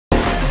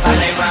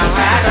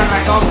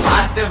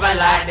பார்த்து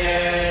விளையாடு.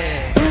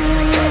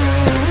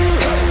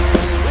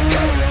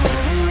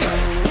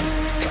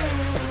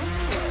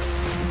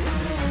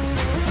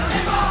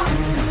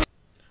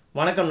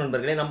 வணக்கம்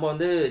நண்பர்களே, நம்ம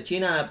வந்து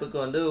சீனா ஆப்புக்கு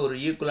வந்து ஒரு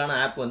ஈக்குவலான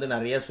ஆப் வந்து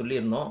நிறைய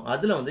சொல்லியிருந்தோம்.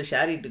 அதில் வந்து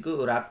ஷேரிட்டுக்கு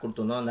ஒரு ஆப்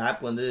கொடுத்துருந்தோம். அந்த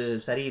ஆப் வந்து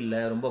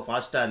சரியில்லை, ரொம்ப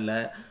ஃபாஸ்ட்டாக இல்லை,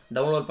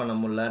 டவுன்லோட் பண்ண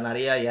முடியல,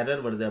 நிறையா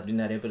எரர் வருது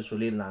அப்படின்னு நிறைய பேர்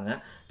சொல்லியிருந்தாங்க.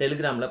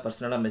 டெலிகிராமில்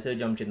பர்சனலாக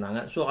மெசேஜ்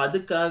அனுப்பிச்சிருந்தாங்க. ஸோ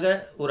அதுக்காக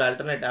ஒரு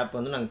அல்டர்னேட் ஆப்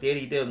வந்து நாங்கள்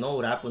தேடிக்கிட்டே இருந்தோம்.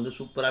 ஒரு ஆப் வந்து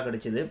சூப்பராக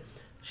கிடைச்சிது.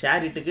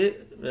 ஷேரிட்டுக்கு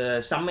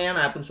செம்மையான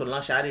ஆப்புன்னு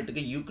சொல்லலாம்.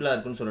 ஷேரிட்டுக்கு ஈக்குவலாக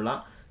இருக்குன்னு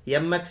சொல்லலாம்.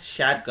 எம்எக்ஸ்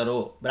ஷேர் கரோ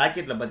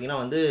பிராக்கெட்டில் பார்த்தீங்கன்னா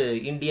வந்து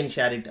இந்தியன்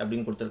ஷேரிட்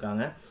அப்படின்னு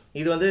கொடுத்துருக்காங்க.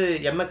 இது வந்து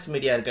எம்எக்ஸ்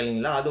மீடியா இருக்கு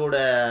இல்லைங்களா, அதோட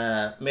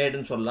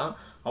மேடுன்னு சொல்லலாம்.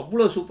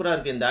 அவ்வளோ சூப்பராக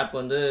இருக்குது இந்த ஆப்.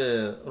 வந்து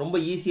ரொம்ப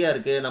ஈஸியாக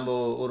இருக்குது. நம்ம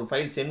ஒரு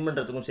ஃபைல் சென்ட்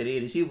பண்ணுறதுக்கும் சரி,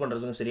 ரிசீவ்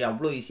பண்ணுறதுக்கும் சரி,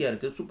 அவ்வளோ ஈஸியாக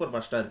இருக்குது. சூப்பர்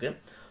ஃபாஸ்ட்டாக இருக்குது.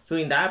 ஸோ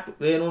இந்த ஆப்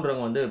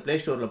வேணுன்றவங்க வந்து ப்ளே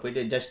ஸ்டோரில்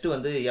போயிட்டு ஜஸ்ட்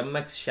வந்து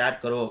எம்எக்ஸ் ஷேர்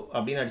கரோ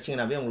அப்படின்னு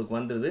அடிச்சிங்கனாவே உங்களுக்கு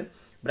வந்துடுது.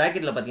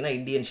 பிராக்கெட்டில் பார்த்தீங்கன்னா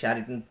இந்தியன்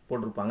ஷேரிட்னு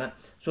போட்டிருப்பாங்க.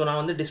 ஸோ நான்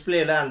வந்து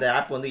டிஸ்பிளேயில் அந்த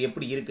ஆப் வந்து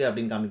எப்படி இருக்குது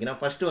அப்படின்னு காமிக்கிறேன்.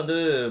 ஃபஸ்ட்டு வந்து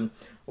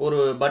ஒரு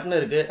பட்டன்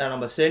இருக்குது.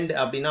 நம்ம சென்ட்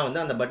அப்படின்னா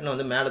வந்து அந்த பட்டனை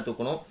வந்து மேலே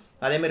தூக்கணும்.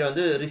 அதேமாதிரி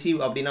வந்து ரிசீவ்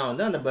அப்படின்னா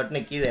வந்து அந்த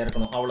பட்டனை கீழே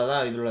இறக்கணும்.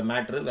 அவ்வளோதான் இதோட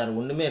மேட்ரு, வேறு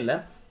ஒன்றுமே இல்லை.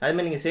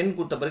 அதேமாதிரி நீங்கள் சென்ட்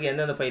கொடுத்த பிறகு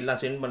எந்தெந்த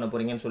ஃபைல்லாம் சென்ட் பண்ண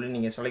போகிறீங்கன்னு சொல்லி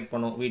நீங்கள் செலக்ட்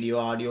பண்ணணும். வீடியோ,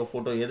 ஆடியோ,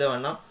 ஃபோட்டோ எதை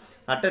வேணால்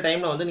அட் அ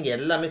டைமில் வந்து நீங்கள்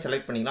எல்லாமே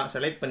செலக்ட் பண்ணிக்கலாம்.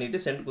 செலக்ட்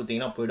பண்ணிவிட்டு சென்ட்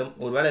கொடுத்தீங்கன்னா போய்டும்.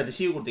 ஒரு வேளை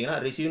ரிசீவ் கொடுத்தீங்கன்னா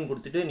ரிசீவ்னு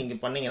கொடுத்துட்டு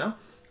நீங்கள் பண்ணிங்கன்னா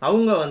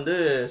அவங்க வந்து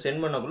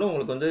சென்ட் பண்ணக்குள்ளே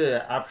உங்களுக்கு வந்து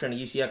ஆப்ஷன்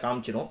ஈஸியாக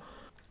காமிச்சிடும்.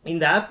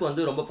 இந்த ஆப்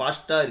வந்து ரொம்ப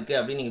ஃபாஸ்ட்டாக இருக்குது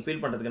அப்படின்னு நீங்கள்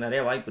ஃபீல் பண்ணுறதுக்கு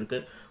நிறைய வாய்ப்பு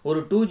இருக்குது. ஒரு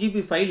 2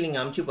 GB ஃபைல்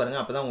நீங்கள் அனுப்பிச்சு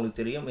பாருங்கள், அப்போ தான் உங்களுக்கு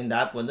தெரியும் இந்த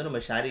ஆப் வந்து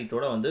நம்ம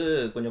ஷேரிட்டோட வந்து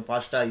கொஞ்சம்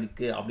ஃபாஸ்ட்டாக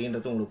இருக்குது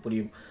அப்படின்றது உங்களுக்கு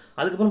புரியும்.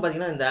 அதுக்கப்புறம்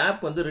பார்த்தீங்கன்னா இந்த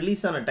ஆப் வந்து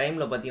ரிலீஸ் ஆன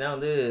டைமில் பார்த்தீங்கன்னா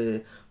வந்து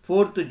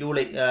 4th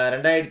ஜூலை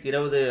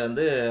 2020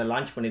 வந்து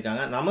லான்ச்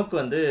பண்ணியிருக்காங்க. நமக்கு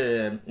வந்து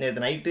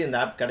நேற்று நைட்டு இந்த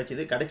ஆப்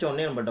கிடச்சிது. கிடைச்ச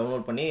உடனே நம்ம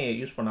டவுன்லோட் பண்ணி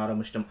யூஸ் பண்ண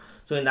ஆரம்பிச்சிட்டோம்.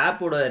 ஸோ இந்த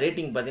ஆப்போட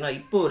ரேட்டிங் பார்த்தீங்கன்னா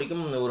இப்போ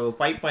வரைக்கும் ஒரு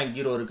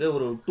 5.0 இருக்குது.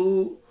 ஒரு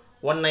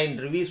 219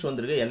 ரிவ்யூஸ்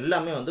வந்திருக்கு.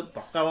 எல்லாமே வந்து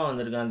பக்காவாக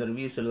வந்திருக்கு. அந்த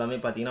ரிவ்யூஸ் எல்லாமே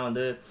பார்த்தீங்கன்னா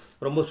வந்து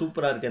ரொம்ப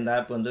சூப்பராக இருக்குது. இந்த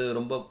ஆப் வந்து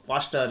ரொம்ப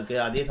ஃபாஸ்ட்டாக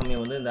இருக்குது. அதே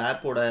சமயம் வந்து இந்த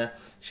ஆப்போட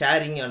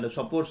ஷேரிங் அண்ட்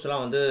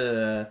சப்போர்ட்ஸ்லாம் வந்து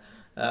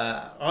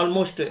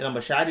ஆல்மோஸ்ட் நம்ம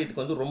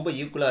ஷேரிட்டுக்கு வந்து ரொம்ப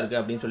ஈக்குவலாக இருக்குது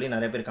அப்படின்னு சொல்லி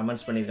நிறைய பேர்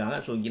கமெண்ட்ஸ் பண்ணியிருக்காங்க.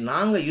 ஸோ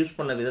நாங்கள் யூஸ்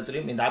பண்ண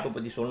விதத்துலையும் இந்த ஆப்பை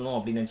பற்றி சொல்லணும்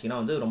அப்படின்னு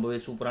நினச்சிங்கன்னா வந்து ரொம்பவே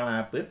சூப்பரான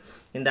ஆப்பு.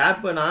 இந்த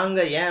ஆப்பை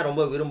நாங்கள் ஏன்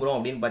ரொம்ப விரும்புகிறோம்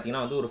அப்படின்னு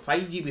பார்த்தீங்கன்னா வந்து ஒரு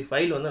 5 GB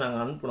ஃபைல் வந்து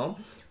நாங்கள் அனுப்பினோம்.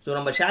 ஸோ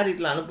நம்ம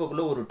ஷேரிட்டில்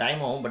அனுப்பக்குள்ளே ஒரு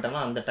டைம் ஆகும். பட்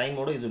ஆனால் அந்த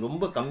டைமோட இது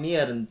ரொம்ப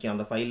கம்மியாக இருந்துச்சு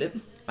அந்த ஃபைலு.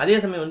 அதே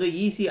சமயம் வந்து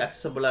ஈஸி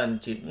அக்சசபிளாக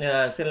இருந்துச்சு.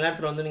 சில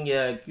நேரத்தில் வந்து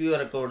நீங்கள்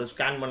QR கோடு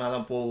ஸ்கேன் பண்ணால்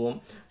தான் போகும்.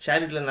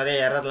 ஷேரிட்டில் நிறைய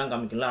எரர்லாம்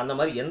காமிக்கலாம். அந்த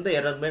மாதிரி எந்த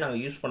எரருமே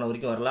நாங்கள் யூஸ் பண்ண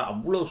வரைக்கும் வரல.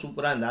 அவ்வளோ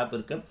சூப்பராக இந்த ஆப்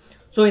இருக்குது.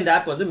 ஸோ இந்த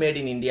ஆப் வந்து மேட்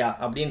இன் இந்தியா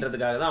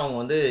அப்படின்றதுக்காக தான் அவங்க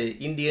வந்து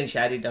இந்தியன்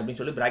ஷேரிட் அப்படின்னு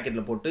சொல்லி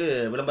பிராக்கெட்டில் போட்டு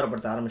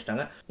விளம்பரப்படுத்த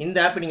ஆரம்பிச்சிட்டாங்க. இந்த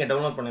ஆப் நீங்கள்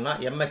டவுன்லோட் பண்ணீங்கன்னா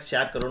எம்எக்ஸ்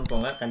ஷேர் கரோன்னு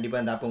போங்க.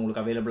 கண்டிப்பாக இந்த ஆப்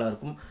உங்களுக்கு அவைலபிளாக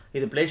இருக்கும்.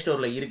 இது ப்ளே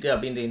ஸ்டோரில் இருக்குது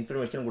அப்படின்ற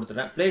இன்ஃபர்மேஷன்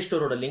கொடுத்துட்டேன். ப்ளே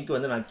ஸ்டோரோட லிங்க்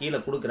வந்து நான் கீழே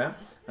கொடுக்குறேன்.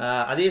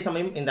 அதே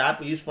சமயம் இந்த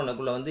ஆப் யூஸ்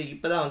பண்ணக்குள்ளே வந்து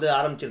இப்போ தான் வந்து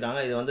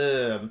ஆரம்பிச்சிருக்காங்க. இது வந்து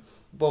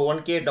இப்போ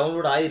 1K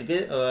டவுன்லோட் ஆகிருக்கு,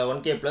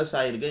 1K ப்ளஸ்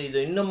ஆகிருக்கு. இது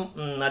இன்னும்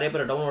நிறைய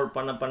பேர் டவுன்லோட்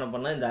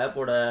பண்ண இந்த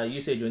ஆப்போட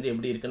யூசேஜ் வந்து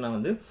எப்படி இருக்குன்னு நான்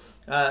வந்து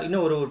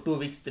இன்னும் ஒரு 2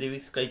 வீக்ஸ் 3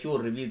 வீக்ஸ் கழிச்சு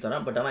ஒரு ரிவ்யூ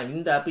தரேன். பட் ஆனால்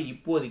இந்த ஆப்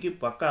இப்போதைக்கு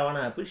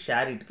பக்காவான ஆப்,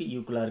 ஷேரிட்டுக்கு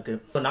ஈக்குவலாக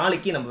இருக்குது. ஸோ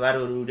நாளைக்கு நம்ம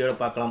வேறு ஒரு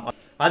வீடியோவில் பார்க்கலாம்.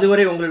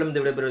 அதுவரை உங்களிடம்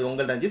விடைபெறுவது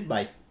உங்கள் ரஞ்சித்.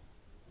 பாய்.